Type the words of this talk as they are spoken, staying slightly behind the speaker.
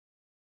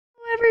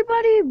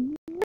Everybody,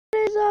 what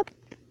is up?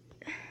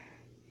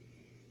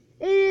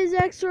 It is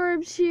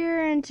Xorbs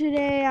here, and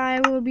today I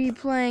will be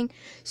playing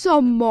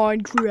some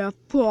Minecraft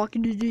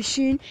Pocket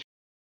Edition.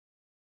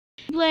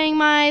 Playing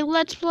my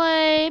Let's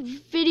Play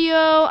video.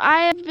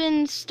 I have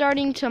been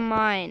starting to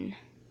mine.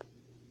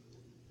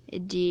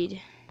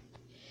 Indeed.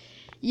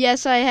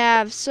 Yes, I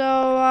have.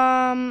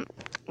 So,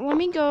 let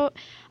me go.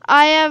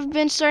 I have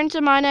been starting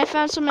to mine. I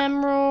found some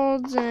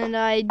emeralds, and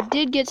I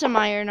did get some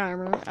iron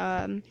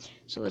armor.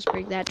 So let's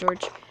break that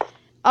torch.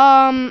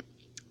 I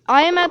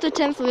am at the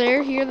 10th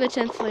layer here. The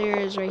 10th layer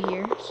is right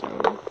here.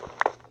 So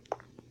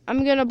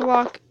I'm going to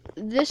block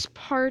this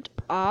part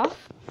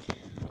off.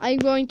 I'm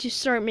going to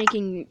start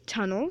making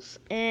tunnels.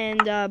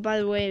 And by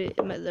the way,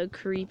 the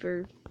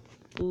creeper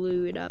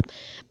blew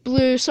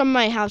some of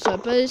my house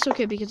up. But it's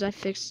okay because I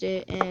fixed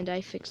it. And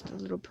I fixed the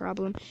little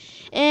problem.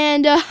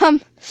 And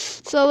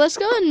so let's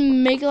go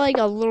and make like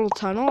a little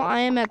tunnel.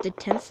 I am at the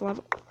 10th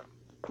level.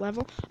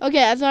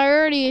 Okay, I thought I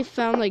already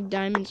found like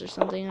diamonds or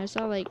something. I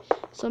saw like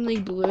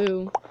something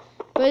blue.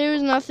 But it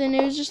was nothing.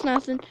 It was just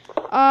nothing.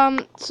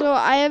 So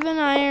I have an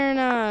iron,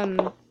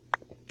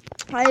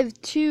 I have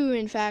two,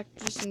 in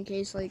fact, just in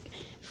case, like,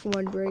 if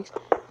one breaks.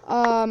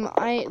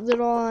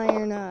 Little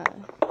iron,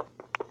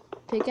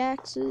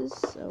 pickaxes,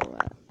 so,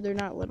 they're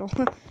not little.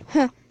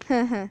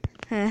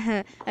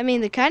 I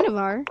mean, they kind of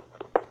are.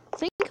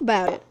 Think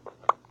about it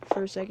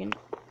for a second.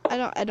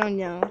 I don't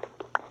know.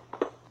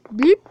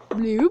 Bloop,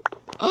 bloop.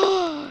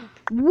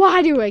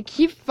 Why do I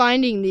keep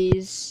finding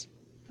these?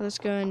 Let's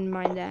go and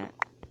mine that.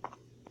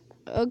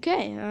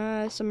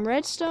 Okay, some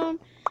redstone.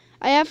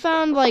 I have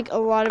found like a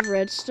lot of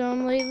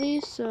redstone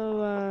lately,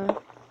 so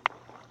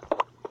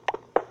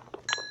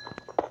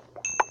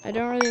I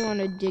don't really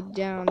want to dig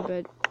down,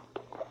 but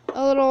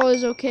a little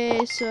is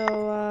okay.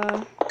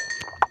 So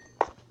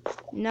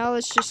now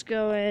let's just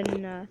go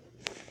and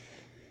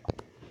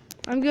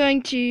I'm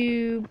going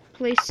to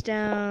place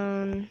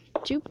down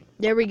two.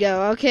 There we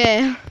go.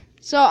 Okay,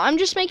 so I'm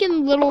just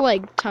making little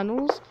like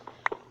tunnels.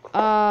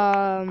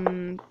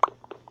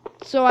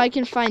 So I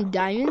can find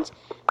diamonds.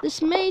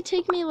 This may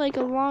take me like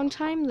a long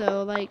time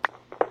though. Like,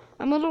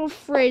 I'm a little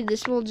afraid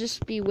this will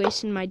just be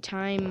wasting my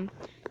time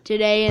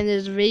today in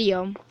this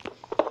video.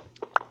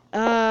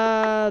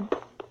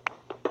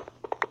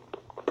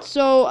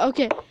 So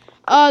okay.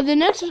 The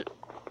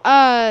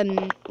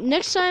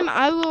next time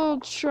I will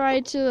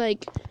try to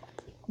like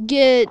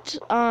get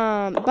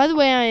by the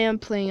way, I am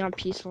playing on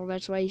peaceful.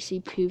 That's why you see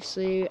poofs.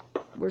 They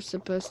were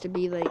supposed to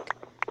be like,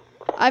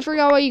 I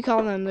forgot what you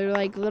call them. They're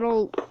like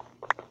little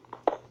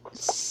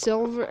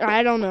silver,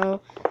 I don't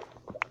know,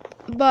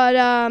 but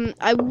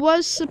I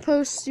was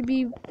supposed to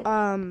be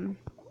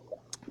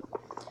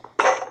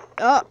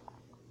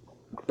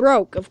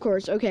broke, of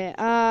course. Okay,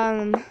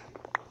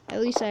 at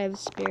least I have a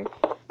spare.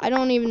 I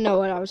don't even know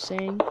what I was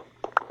saying.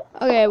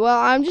 Okay, well,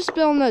 I'm just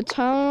building a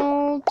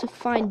tunnel to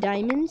find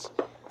diamonds,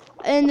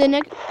 and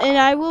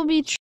I will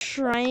be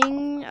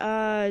trying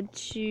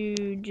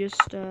to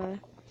just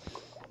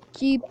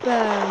keep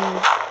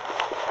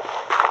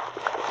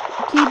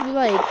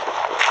like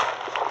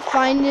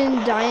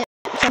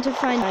trying to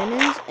find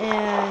diamonds,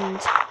 and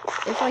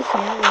if I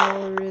can't, well,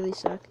 it'll really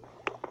suck.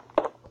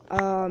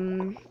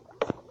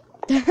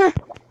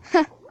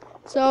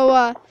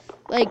 So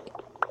like,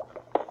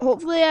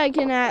 hopefully I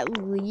can at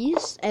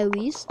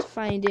least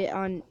find it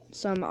on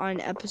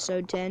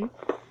episode 10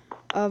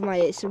 of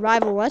my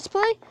survival let's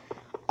play.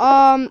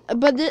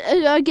 But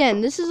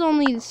again, this is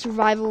only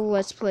survival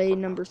let's play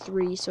number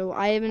 3, so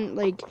I haven't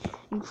like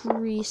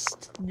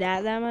increased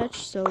that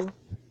much, so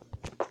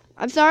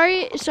I'm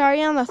sorry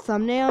on the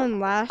thumbnail in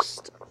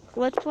last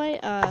Let's Play,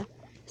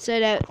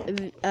 said at,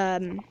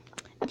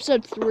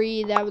 episode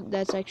 3,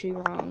 that's actually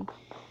wrong.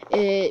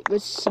 It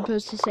was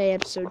supposed to say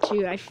episode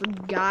 2, I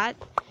forgot.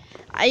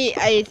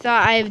 I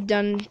thought I have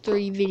done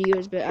 3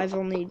 videos, but I've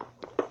only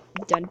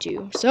done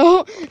 2,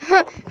 so,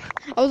 I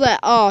was like,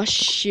 oh,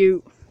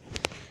 shoot.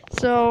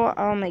 So,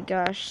 oh my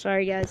gosh,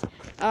 sorry guys,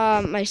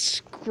 my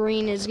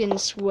screen is getting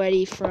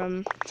sweaty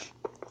from,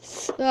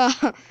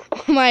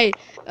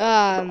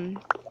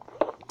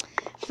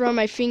 from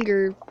my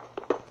finger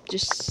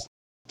just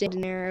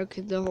standing there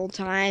the whole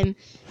time,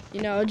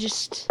 you know,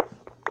 just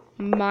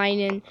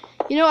mining.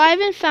 You know, I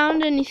haven't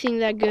found anything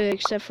that good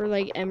except for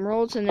like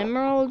emeralds, and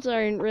emeralds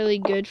aren't really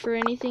good for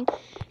anything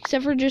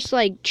except for just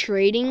like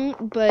trading.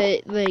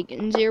 But like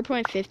in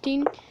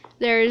 0.15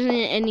 there isn't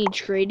any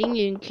trading.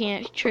 You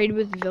can't trade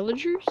with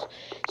villagers,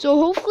 so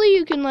hopefully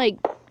you can, like,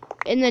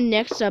 in the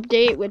next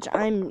update, which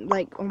I'm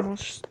like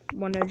almost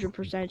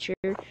 100% sure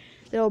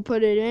they'll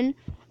put it in.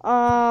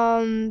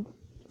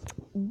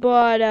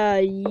 But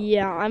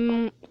yeah,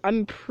 I'm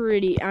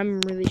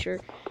really sure.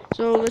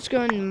 So let's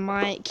go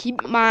and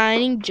keep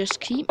mining, just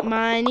keep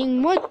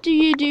mining. What do?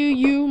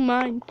 You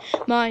mine.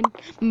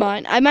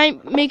 I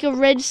might make a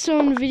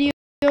redstone video,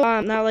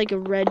 not like a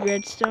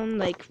redstone,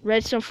 like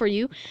redstone for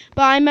you,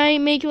 but I might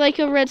make like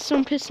a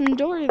redstone piston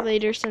door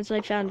later since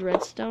I found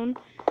redstone.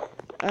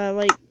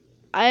 Like,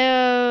 I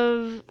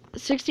have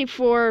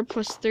 64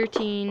 plus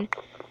 13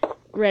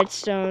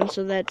 redstone,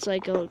 so that's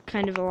like a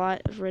kind of a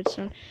lot of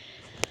redstone.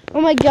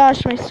 Oh my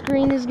gosh, my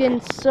screen is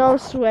getting so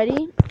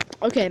sweaty.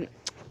 Okay,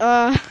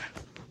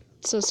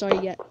 so sorry,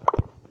 okay.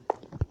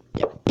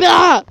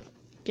 Da,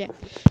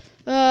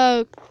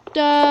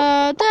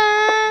 da,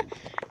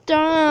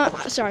 da.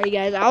 Sorry,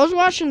 guys. I was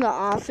watching The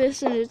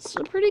Office, and it's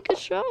a pretty good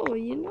show,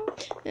 you know.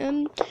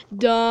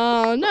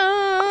 Da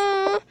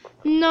na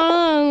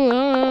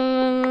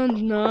na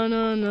na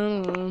na na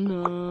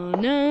na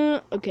na.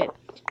 Okay,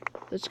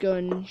 let's go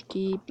and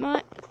keep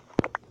my.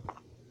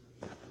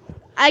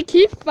 I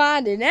keep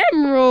finding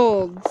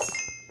emeralds.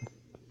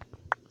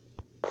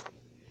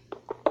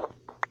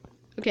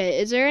 Okay,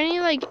 is there any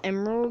like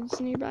emeralds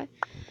nearby?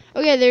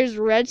 Okay, there's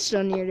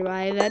redstone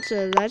nearby. That's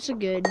a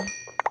good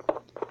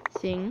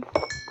thing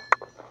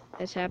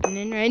that's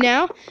happening right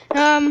now.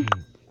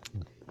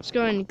 Let's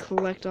go and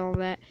collect all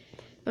that.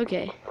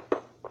 Okay.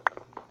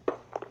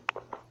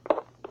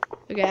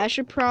 Okay, I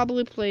should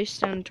probably place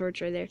down a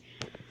torch right there.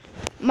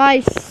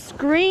 My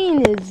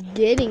screen is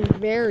getting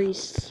very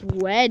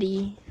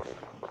sweaty.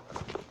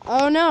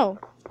 Oh no!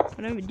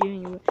 What am I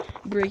doing?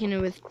 Breaking it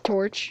with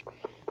torch.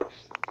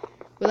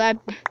 Will that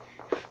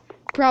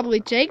probably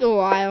take a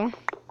while?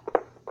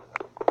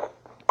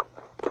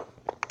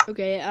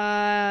 Okay,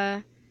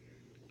 I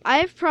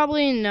have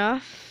probably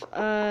enough,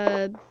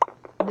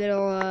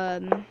 little,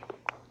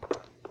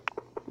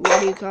 what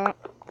do you call it?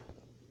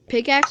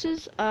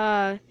 Pickaxes,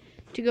 to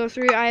go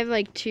through. I have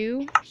like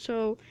 2,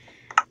 so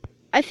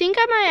I think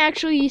I might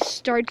actually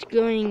start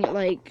going,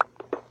 like,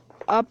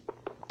 up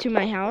to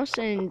my house,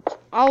 and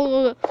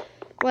I'll,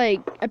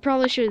 like, I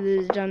probably should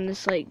have done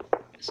this, like,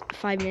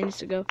 5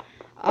 minutes ago.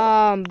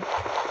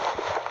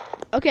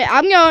 Okay,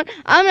 I'm not,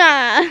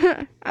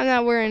 I'm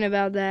not worrying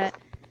about that.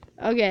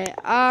 Okay,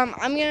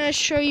 I'm gonna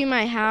show you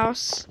my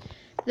house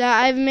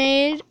that I've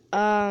made.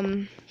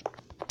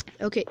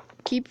 Okay,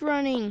 keep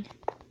running.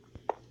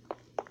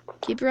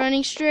 Keep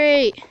running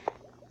straight.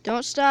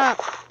 Don't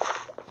stop.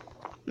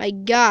 My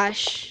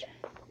gosh.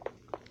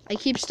 I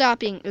keep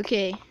stopping.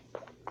 Okay,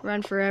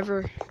 run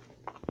forever.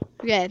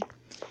 Okay,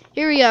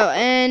 here we go.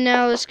 And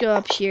now let's go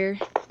up here.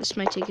 This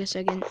might take a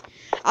second.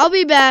 I'll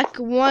be back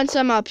once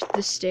I'm up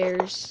the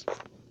stairs.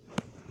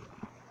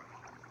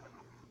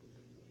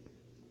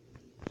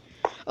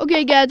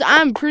 Okay, guys,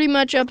 I'm pretty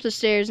much up the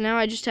stairs. Now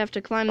I just have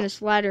to climb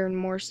this ladder and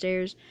more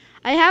stairs.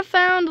 I have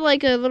found,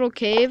 like, a little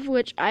cave,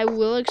 which I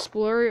will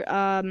explore.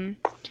 I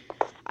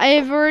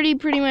have already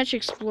pretty much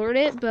explored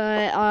it,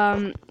 but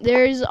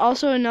there's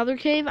also another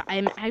cave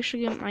I'm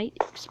actually might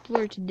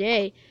explore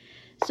today.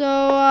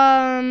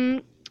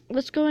 So,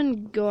 let's go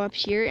and go up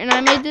here. And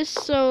I made this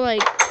so,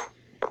 like,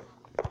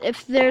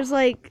 if there's,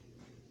 like,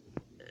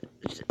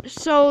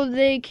 so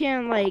they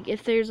can't, like,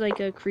 if there's, like,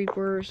 a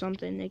creeper or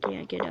something, they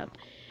can't get up.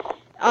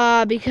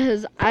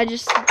 Because I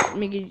just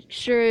making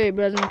sure it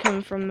wasn't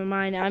coming from the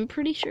mine. I'm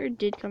pretty sure it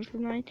did come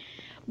from mine.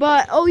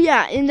 But, oh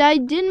yeah, and I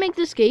did make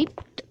this gate.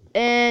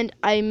 And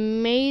I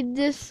made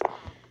this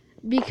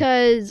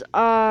because,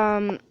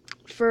 okay,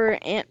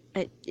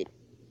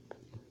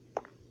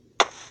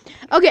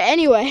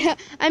 anyway,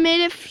 I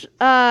made it,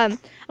 I'm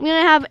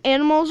gonna have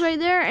animals right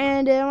there,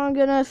 and I'm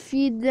gonna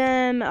feed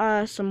them,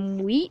 some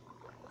wheat.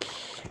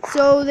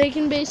 So they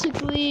can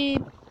basically,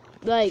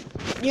 like,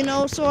 you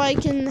know, so I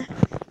can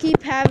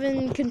keep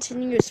having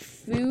continuous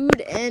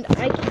food, and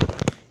I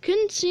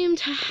couldn't seem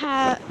to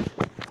have,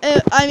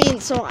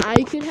 so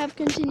I could have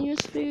continuous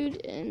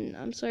food, and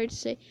I'm sorry to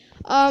say,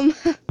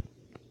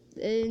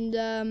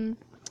 and,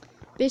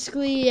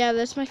 basically, yeah,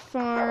 that's my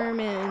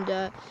farm,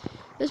 and,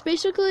 that's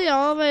basically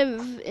all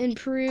I've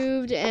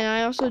improved, and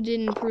I also did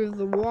improve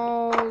the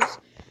walls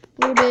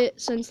a little bit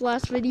since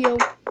last video,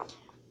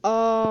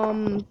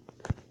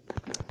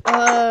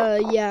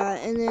 yeah,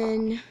 and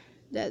then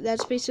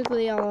that's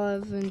basically all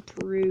I've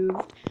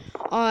improved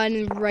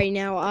on right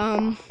now.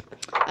 I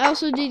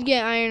also did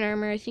get iron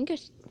armor. I think I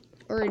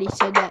already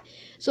said that.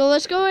 So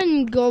let's go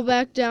and go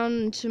back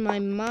down to my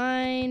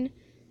mine,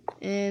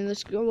 and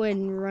let's go ahead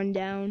and run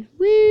down.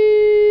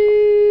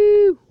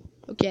 Woo!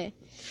 Okay.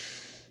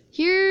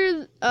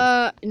 Here,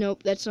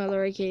 nope, that's not the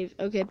right cave.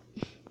 Okay.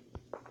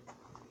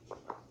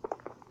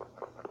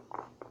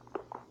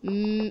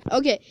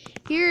 Okay,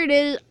 here it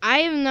is. I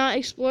have not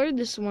explored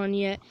this one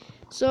yet.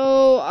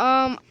 So,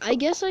 I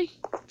guess I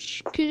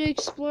could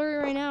explore it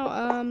right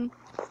now.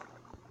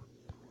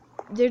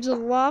 There's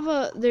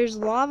lava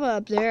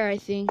up there, I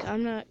think.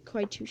 I'm not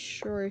quite too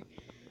sure.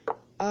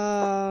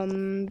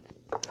 I'm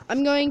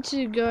going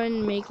to go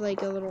and make,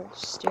 like, a little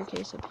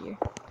staircase up here.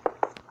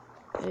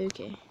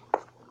 Okay.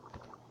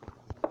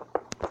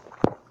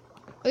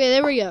 Okay,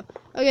 there we go.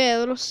 Okay, a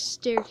little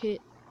staircase.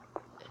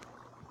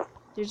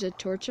 There's a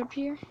torch up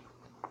here.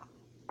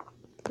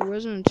 There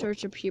wasn't a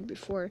torch up here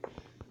before.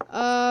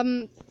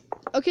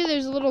 Okay,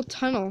 there's a little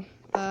tunnel.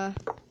 Don't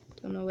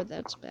know what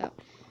that's about.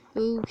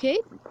 Okay.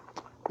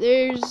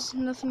 There's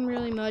nothing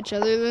really much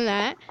other than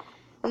that.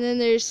 And then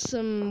there's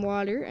some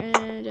water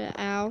and,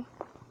 ow.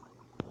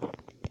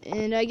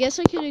 And I guess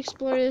I could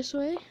explore this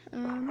way.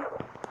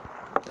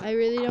 I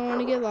really don't want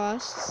to get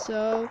lost,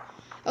 so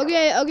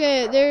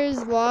Okay,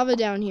 there's lava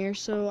down here,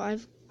 so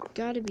I've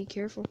got to be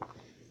careful.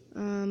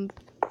 You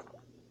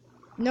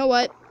know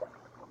what?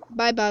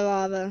 Bye-bye,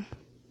 lava.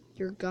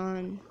 You're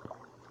gone.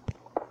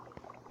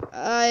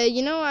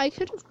 You know, I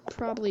could have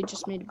probably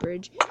just made a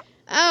bridge.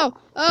 Ow!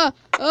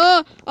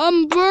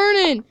 I'm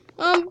burning!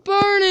 I'm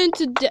burning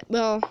to death.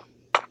 Well,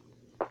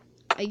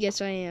 I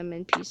guess I am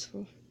in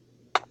peaceful.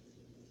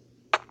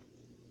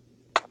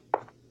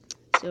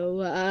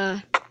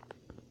 So,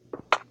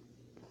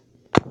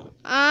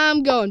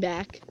 I'm going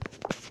back.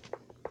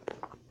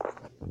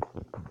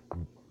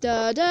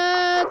 Da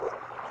da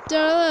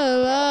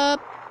da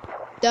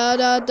da da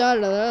da da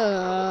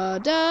da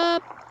da.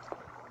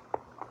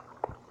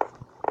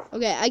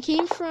 Okay, I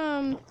came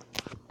from.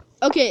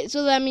 Okay,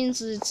 so that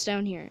means it's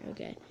down here.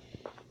 Okay,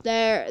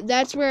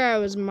 that's where I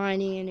was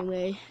mining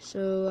anyway.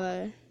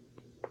 So,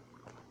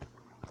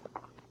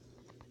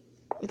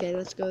 okay,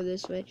 let's go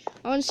this way.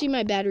 I want to see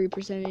my battery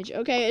percentage.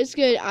 Okay, it's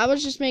good. I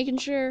was just making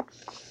sure.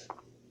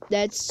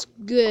 That's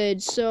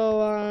good.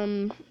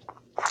 So,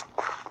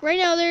 right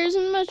now there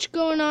isn't much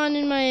going on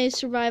in my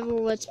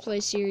survival Let's Play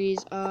series.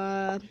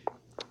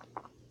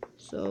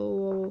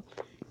 So,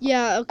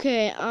 yeah,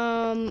 okay.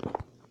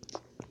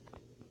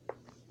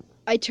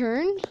 I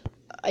turned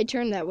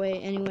that way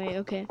anyway.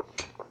 Okay.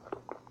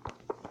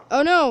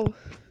 Oh no!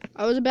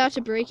 I was about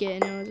to break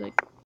it, and I was like,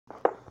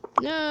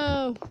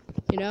 no.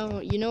 You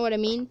know what I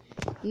mean?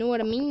 You know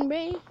what I mean,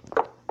 Ray?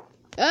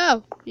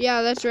 Oh,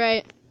 yeah, that's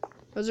right.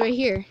 I was right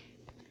here.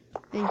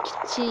 And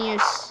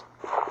continuous.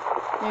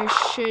 There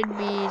should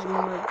be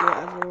more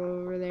gravel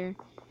over there.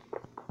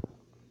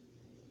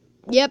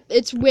 Yep,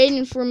 it's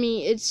waiting for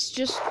me. It's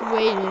just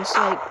waiting. It's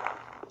like,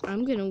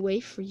 I'm gonna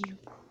wait for you.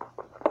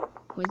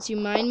 Once you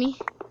mine me,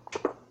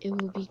 it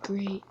will be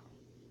great.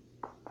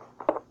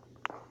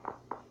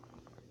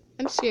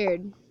 I'm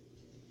scared.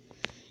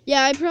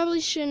 Yeah, I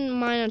probably shouldn't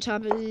mine on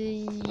top of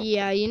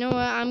yeah, you know what?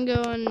 I'm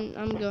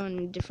going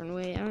a different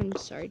way. I'm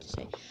sorry to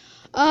say.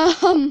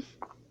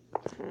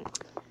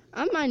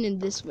 I'm mining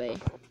this way.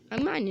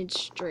 I'm mining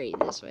straight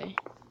this way.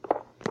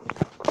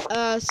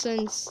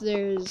 Since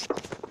there's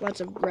lots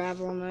of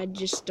gravel and I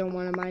just don't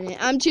want to mine it.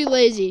 I'm too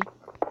lazy.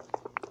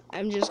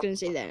 I'm just gonna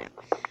say that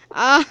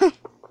now.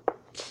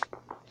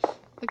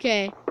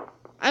 Okay.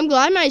 I'm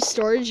glad my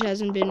storage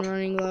hasn't been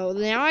running low.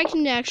 Now I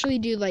can actually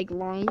do like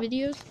long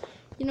videos.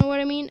 You know what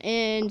I mean?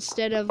 And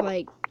instead of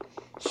like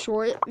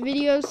short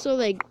videos, so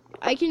like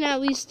I can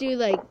at least do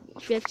like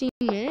 15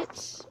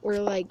 minutes or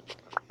like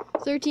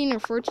 13 or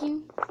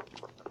 14.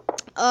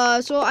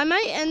 So I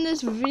might end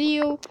this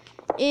video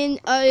in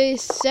a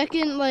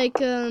second, like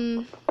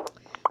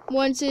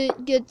once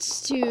it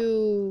gets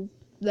to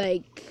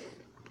like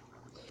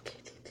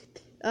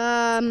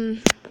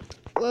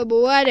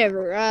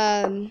whatever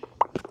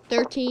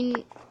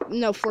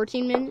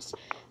 14 minutes.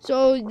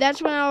 So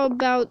that's when I'll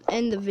about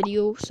end the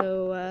video.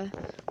 So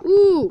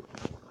ooh,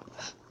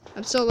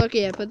 I'm so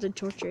lucky I put the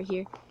torch right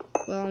here.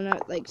 Well,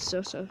 not like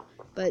so,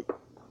 but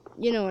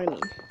you know what I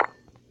mean.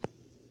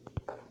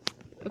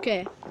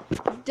 Okay.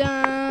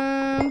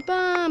 Dum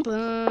bum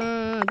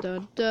bum da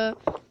da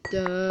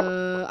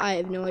da. I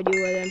have no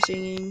idea what I'm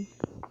singing.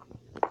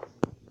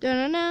 Da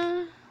na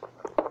na.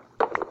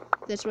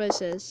 That's what it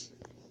says.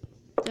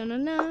 Da na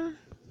na.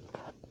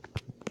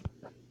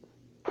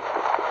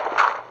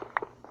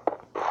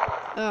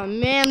 Oh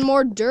man,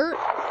 more dirt.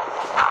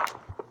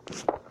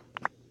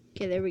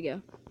 Okay, there we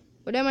go.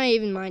 What am I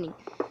even mining?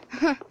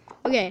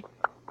 Okay.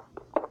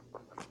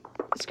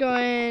 Let's go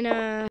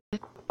and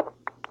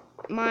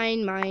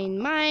mine.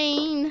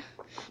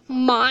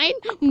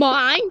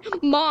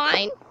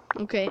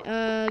 Okay,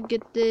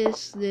 get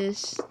this.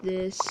 This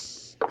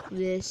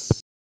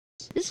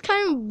is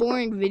kind of a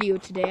boring video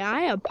today.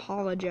 I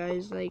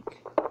apologize, like.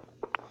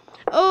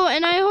 Oh,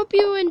 and I hope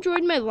you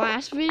enjoyed my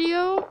last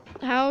video,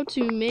 how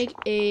to make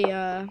a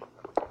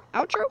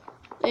outro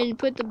and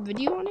put the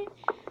video on it.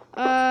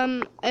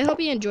 I hope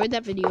you enjoyed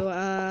that video.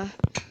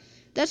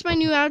 That's my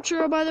new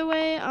outro, by the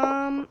way.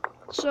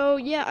 So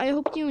yeah, I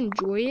hope you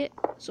enjoy it.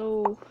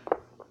 So,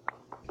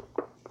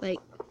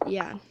 like,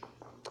 yeah.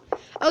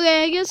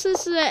 Okay, I guess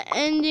this is the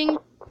ending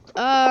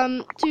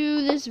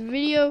to this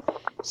video.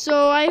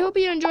 So I hope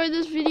you enjoyed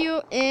this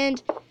video,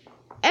 and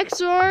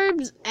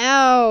X-Orbs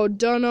out.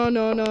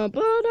 Da-na-na-na,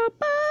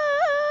 ba-da-ba.